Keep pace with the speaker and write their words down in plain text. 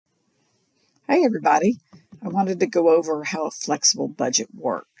Hey everybody, I wanted to go over how a flexible budget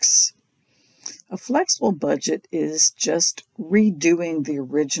works. A flexible budget is just redoing the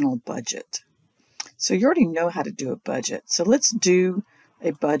original budget. So you already know how to do a budget. So let's do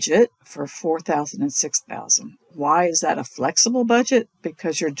a budget for $4,000 and $6,000. Why is that a flexible budget?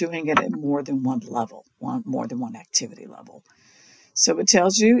 Because you're doing it at more than one level, more than one activity level. So it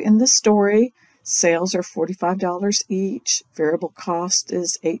tells you in the story, sales are $45 each. Variable cost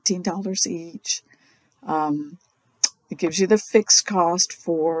is $18 each. It gives you the fixed cost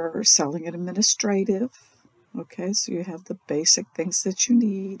for selling and administrative. Okay, so you have the basic things that you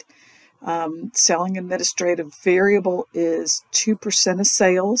need. Selling administrative variable is 2% of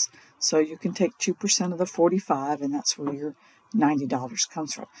sales. So you can take 2% of the 45, and that's where your $90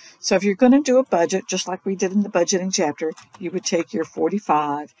 comes from. So if you're going to do a budget, just like we did in the budgeting chapter, you would take your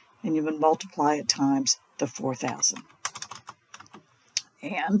 45 and you would multiply it times the 4,000.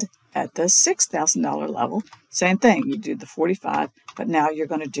 And at the $6,000 level, same thing. You do the 45, but now you're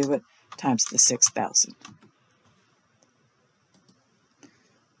going to do it times the 6,000.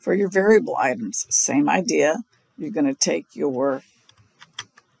 For your variable items, same idea. You're going to take your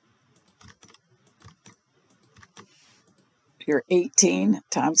 18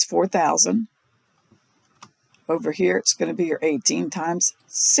 times 4,000. Over here, it's going to be your 18 times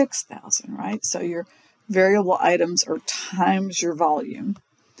 6,000, right? So your variable items are times your volume.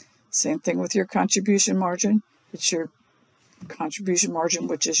 Same thing with your contribution margin. It's your contribution margin,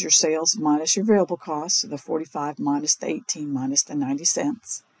 which is your sales minus your variable cost. So the 45 minus the 18 minus the 90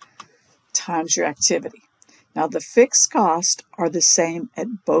 cents times your activity. Now the fixed costs are the same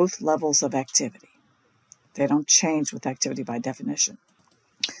at both levels of activity. They don't change with activity by definition.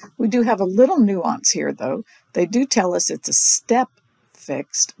 We do have a little nuance here, though. They do tell us it's a step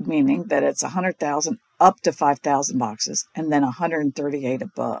fixed, meaning that it's 100,000 up to 5,000 boxes and then 138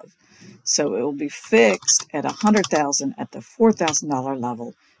 above. So it will be fixed at 100,000 at the $4,000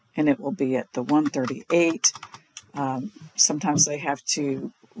 level, and it will be at the 138. Sometimes they have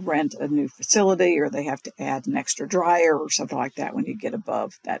to rent a new facility, or they have to add an extra dryer or something like that when you get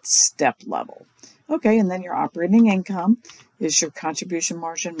above that step level. Okay, and then your operating income is your contribution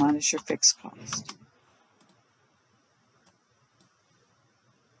margin minus your fixed cost.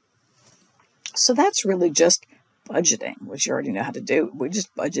 So that's really just budgeting, which you already know how to do. We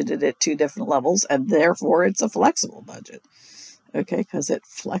just budgeted at two different levels, and therefore it's a flexible budget. Okay, because it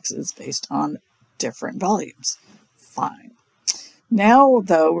flexes based on different volumes. Fine. Now,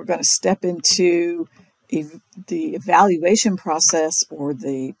 though, we're going to step into the evaluation process or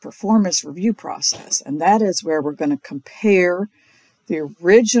the performance review process, and that is where we're going to compare the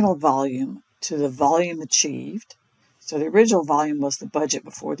original volume to the volume achieved. So the original volume was the budget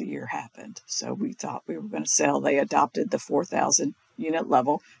before the year happened. So we thought we were going to sell. They adopted the 4,000 unit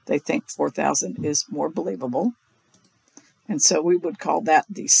level. They think 4,000 is more believable. And so we would call that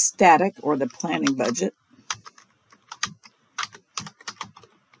the static or the planning budget.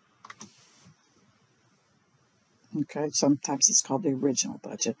 Okay, sometimes it's called the original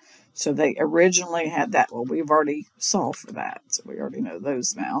budget. So they originally had that. Well, we've already solved for that. So we already know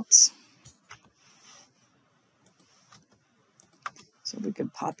those amounts. So we can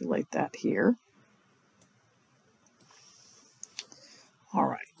populate that here. All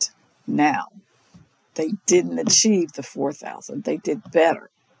right. Now, they didn't achieve the 4,000. They did better.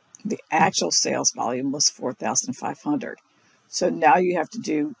 The actual sales volume was 4,500. So now you have to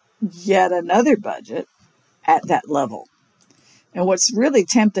do yet another budget at that level. And what's really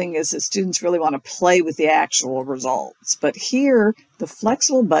tempting is that students really want to play with the actual results. But here, the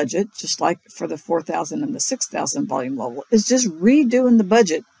flexible budget, just like for the 4,000 and the 6,000 volume level, is just redoing the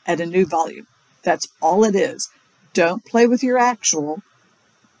budget at a new volume. That's all it is. Don't play with your actual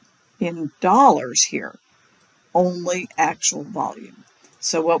in dollars here, only actual volume.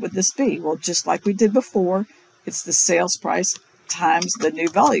 So what would this be? Well, just like we did before, it's the sales price times the new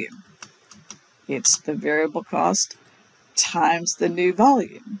volume. It's the variable cost times the new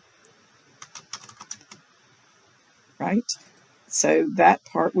volume, right? So that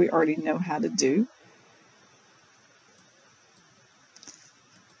part we already know how to do.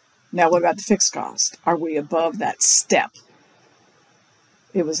 Now what about the fixed cost? Are we above that step?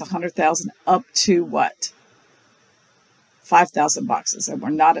 It was 100,000 up to what? 5,000 boxes, and we're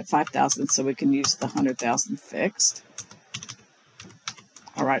not at 5,000, so we can use the 100,000 fixed.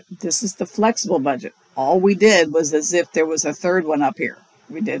 All right, this is the flexible budget. All we did was as if there was a third one up here.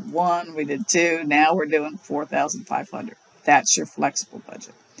 We did 1, we did 2, now we're doing 4,500. That's your flexible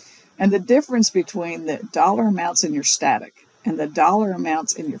budget. And the difference between the dollar amounts in your static and the dollar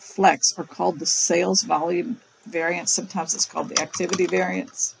amounts in your flex are called the sales volume variance. Sometimes it's called the activity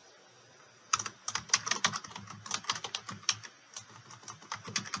variance.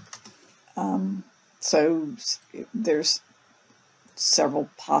 So there's several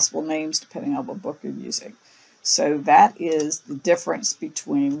possible names depending on what book you're using. So that is the difference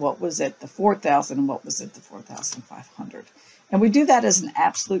between what was at the 4,000 and what was at the 4,500. And we do that as an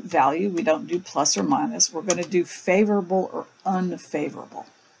absolute value. We don't do plus or minus. We're going to do favorable or unfavorable.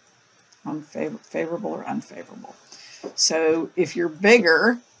 Favorable or unfavorable. So if you're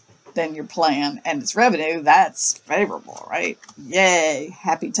bigger than your plan and it's revenue, that's favorable, right? Yay,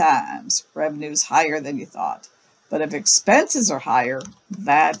 happy times. Revenue's higher than you thought. But if expenses are higher,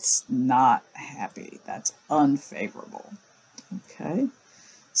 that's not happy. That's unfavorable. Okay,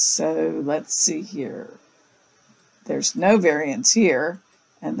 so let's see here. There's no variance here.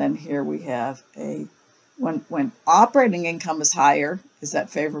 And then here we have a, when operating income is higher, is that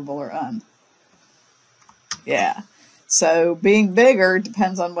favorable or un? Yeah. So being bigger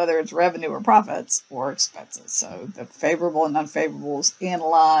depends on whether it's revenue or profits or expenses. So the favorable and unfavorable is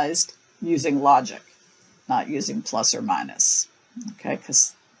analyzed using logic, not using plus or minus, okay,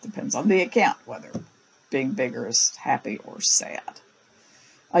 because it depends on the account whether being bigger is happy or sad.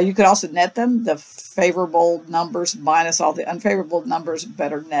 You could also net them. The favorable numbers minus all the unfavorable numbers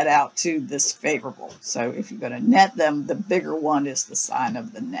better net out to this favorable. So if you're going to net them, the bigger one is the sign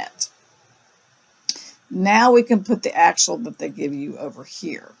of the net. Now we can put the actual that they give you over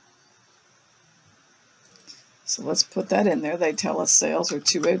here. So let's put that in there. They tell us sales are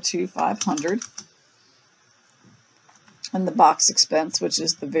 202,500. And the box expense, which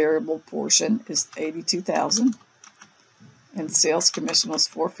is the variable portion, is 82,000. And sales commission was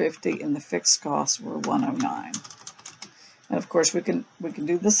 450, and the fixed costs were 109. And of course, we can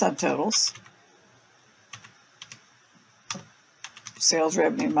do the subtotals. Sales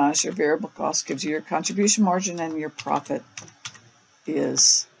revenue minus your variable cost gives you your contribution margin, and your profit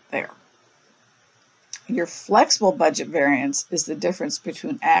is there. Your flexible budget variance is the difference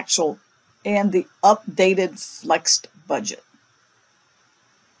between actual and the updated flexed budget.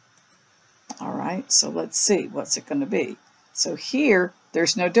 All right, so let's see, what's it going to be? So here,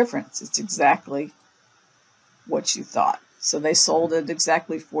 there's no difference. It's exactly what you thought. So they sold it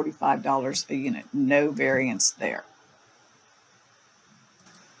exactly $45 a unit. No variance there.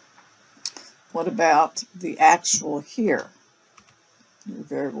 What about the actual here? Your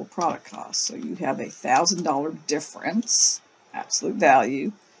variable product cost. So you have a $1,000 difference, absolute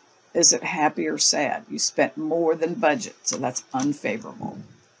value. Is it happy or sad? You spent more than budget, so that's unfavorable.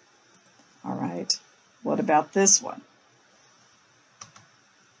 All right. What about this one?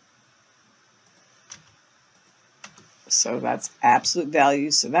 So that's absolute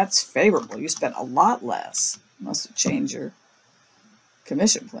value, so that's favorable. You spent a lot less. Must have changed your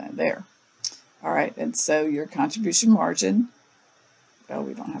commission plan there. All right, and so your contribution margin, well,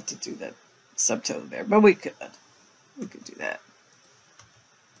 we don't have to do that subtotal there, but we could. We could do that.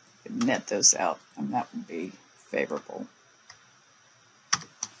 We could net those out, and that would be favorable.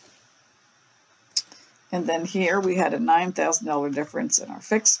 And then here we had a $9,000 difference in our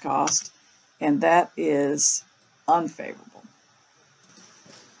fixed cost, and that is unfavorable.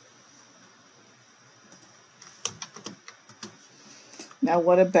 Now,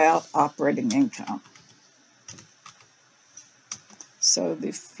 what about operating income? So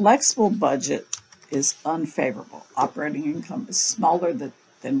the flexible budget is unfavorable. Operating income is smaller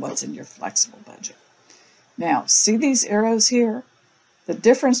than what's in your flexible budget. Now, see these arrows here? The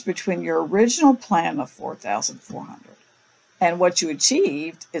difference between your original plan of 4,400 and what you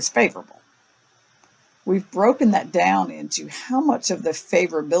achieved is favorable. We've broken that down into how much of the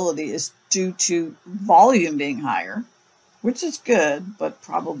favorability is due to volume being higher, which is good, but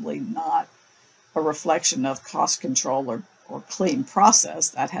probably not a reflection of cost control or clean process.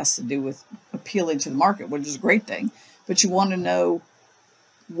 That has to do with appealing to the market, which is a great thing. But you want to know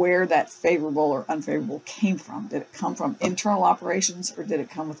where that favorable or unfavorable came from. Did it come from internal operations, or did it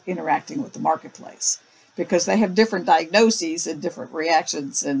come with interacting with the marketplace? Because they have different diagnoses and different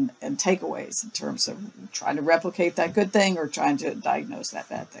reactions and takeaways in terms of trying to replicate that good thing or trying to diagnose that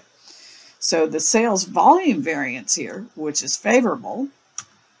bad thing. So the sales volume variance here, which is favorable,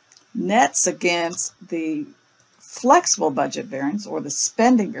 nets against the flexible budget variance or the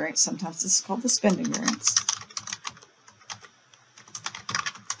spending variance. Sometimes this is called the spending variance.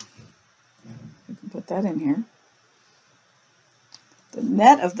 You can put that in here. The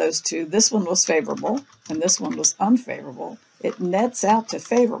net of those two, this one was favorable and this one was unfavorable. It nets out to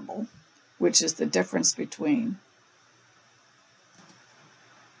favorable, which is the difference between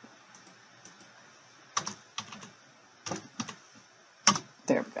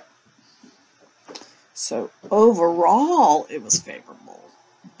there we go. So overall it was favorable,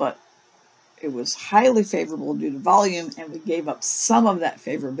 but it was highly favorable due to volume, and we gave up some of that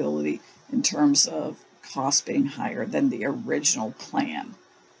favorability in terms of cost being higher than the original plan.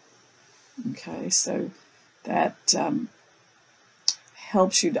 Okay, so that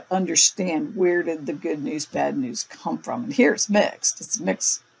helps you to understand where did the good news, bad news come from. And here it's mixed. It's a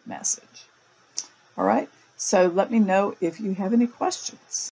mixed message. All right, so let me know if you have any questions.